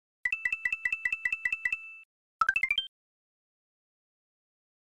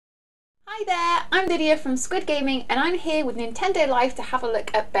Hi there, I'm Lydia from Squid Gaming and I'm here with Nintendo Life to have a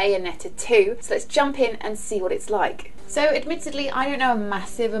look at Bayonetta 2. So let's jump in and see what it's like. So admittedly, I don't know a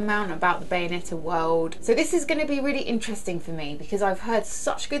massive amount about the Bayonetta world. So this is going to be really interesting for me because I've heard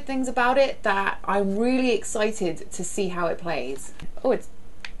such good things about it that I'm really excited to see how it plays. Oh, it's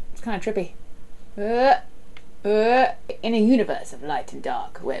kind of trippy. In a universe of light and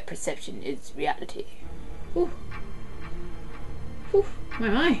dark where perception is reality. Ooh. Ooh,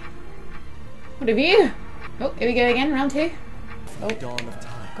 my. What have you? Oh, here we go again, round two. Oh, dawn of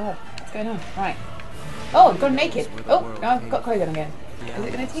time. God, what's going on? Right. Oh, I've gone naked. Oh, no, I've got clothes on again. Is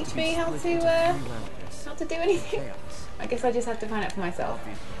it going to teach me how to do anything? I guess I just have to find out for myself.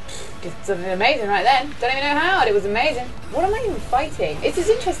 Just something amazing right then. Don't even know how, it was amazing. What am I even fighting? This is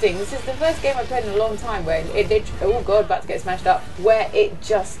interesting. This is the first game I've played in a long time where it did, oh god, about to get smashed up, where it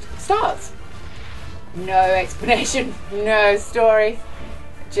just starts. No explanation, no story.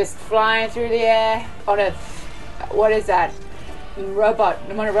 Just flying through the air on a, what is that? Robot.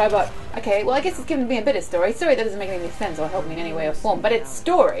 I'm on a robot. Okay, well I guess it's giving me a bit of story. Story that doesn't make any sense or help me in any way or form, but it's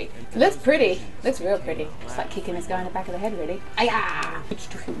story. It looks pretty. Looks real pretty. Just like kicking this guy in the back of the head, really. Ayah! Which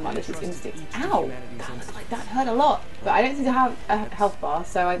took him malicious instinct. Ow! That looks like that hurt a lot. But I don't seem to have a health bar,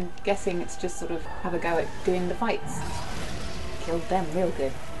 so I'm guessing it's just sort of have a go at doing the fights. Killed them real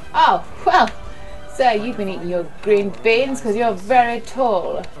good. Oh, well. So you've been eating your green beans because you're very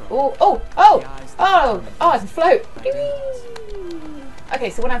tall. Oh, I can float. Okay,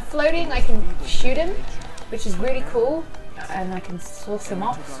 so when I'm floating, I can shoot him, which is really cool, and I can slice him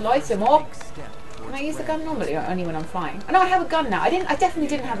up. Can I use the gun normally, or only when I'm flying? Oh, no, I have a gun now. I definitely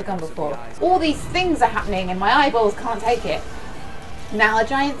didn't have a gun before. All these things are happening, and my eyeballs can't take it. Now a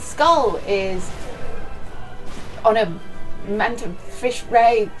giant skull is on a mantle fish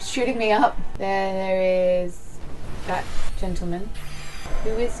ray shooting me up. There is that gentleman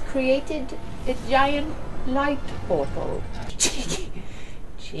who has created a giant light portal.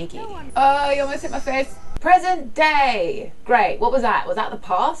 Cheeky. Oh, you almost hit my face. Present day. Great. What was that? Was that the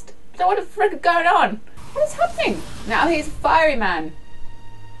past? So what the frick is going on? What is happening? Now he's a fiery man.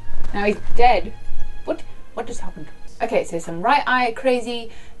 Now he's dead. What just happened? Okay, so some right eye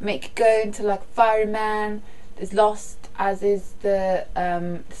crazy, make go into like fiery man. Is lost, as is the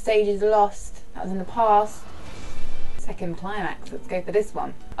stage is lost. That was in the past. Second climax. Let's go for this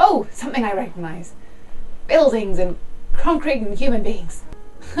one. Oh, something I recognise. Buildings and concrete and human beings.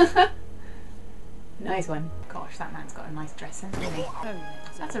 Nice one. Gosh, that man's got a nice dress, hasn't he?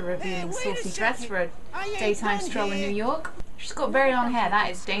 That's a revealing, saucy dress for a daytime stroll in New York. She's got very long hair.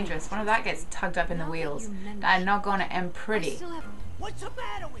 That is dangerous. One of that gets tugged up in the wheels. That are not gonna end pretty.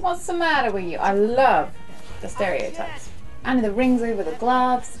 What's the matter with you? I love the stereotypes. And the rings over the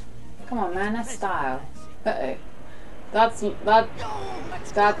gloves. Come on, man, that's style. Uh-oh. That's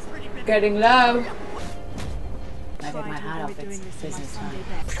getting low. I did my hat off, it's business time.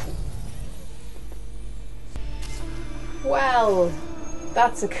 Well,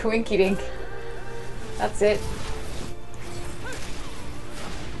 that's a coinky dink. That's it.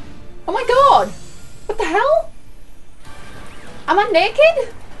 Oh my god! What the hell? Am I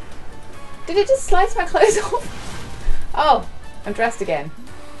naked? Did it just slice my clothes off? Oh, I'm dressed again.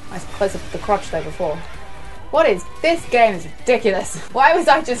 I was close up the crotch there before. What is this game? Is ridiculous. Why was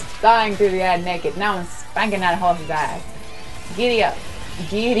I just flying through the air naked? Now I'm spanking that horse's ass. Giddy up.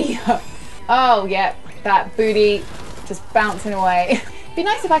 Giddy up. Oh, yeah, that booty just bouncing away. It'd be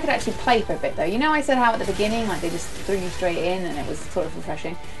nice if I could actually play for a bit though. You know I said how at the beginning, like they just threw you straight in and it was sort of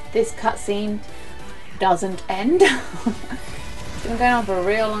refreshing. This cutscene doesn't end. It's been going on for a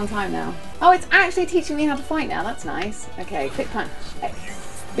real long time now. Oh, it's actually teaching me how to fight now. That's nice. Okay, quick punch.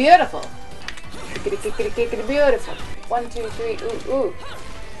 X. Beautiful. Beautiful. 1, 2, 3. Ooh.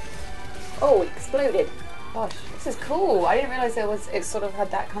 Oh, it exploded. Gosh, this is cool. I didn't realise it sort of had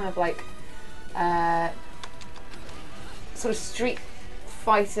that kind of like sort of Street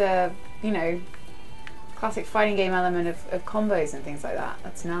Fighter, you know, classic fighting game element of combos and things like that.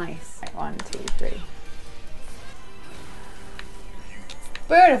 That's nice. Right, 1, 2, 3.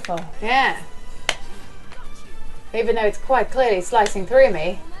 Beautiful, yeah. Even though it's quite clearly slicing through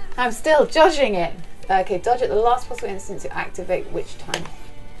me, I'm still dodging it. Okay, dodge at the last possible instant to activate which time.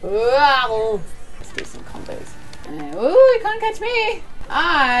 Wow. Let's do some combos. Ooh, you can't catch me.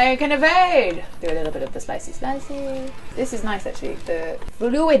 I can evade. Do a little bit of the slicey. This is nice actually. The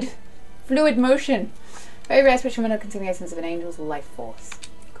fluid motion. Very rare, especially when containing the essence of an angel's life force.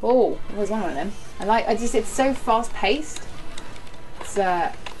 Cool. Always one of them. It's so fast paced.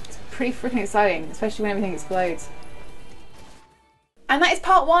 It's pretty freaking exciting, especially when everything explodes. And that is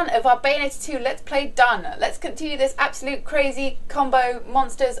part 1 of our Bayonetta 2 Let's Play done. Let's continue this absolute crazy combo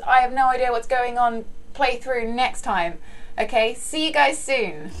monsters, I have no idea what's going on playthrough next time. Okay, see you guys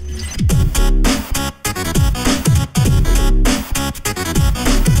soon.